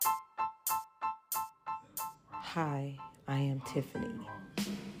Hi, I am Tiffany,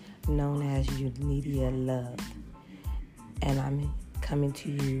 known as Unidia Love, and I'm coming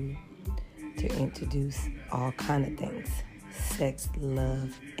to you to introduce all kind of things: sex,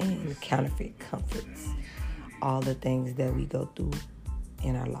 love, and counterfeit comforts. All the things that we go through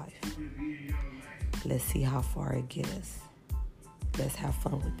in our life. Let's see how far it gets us. Let's have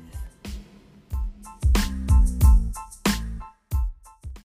fun with this.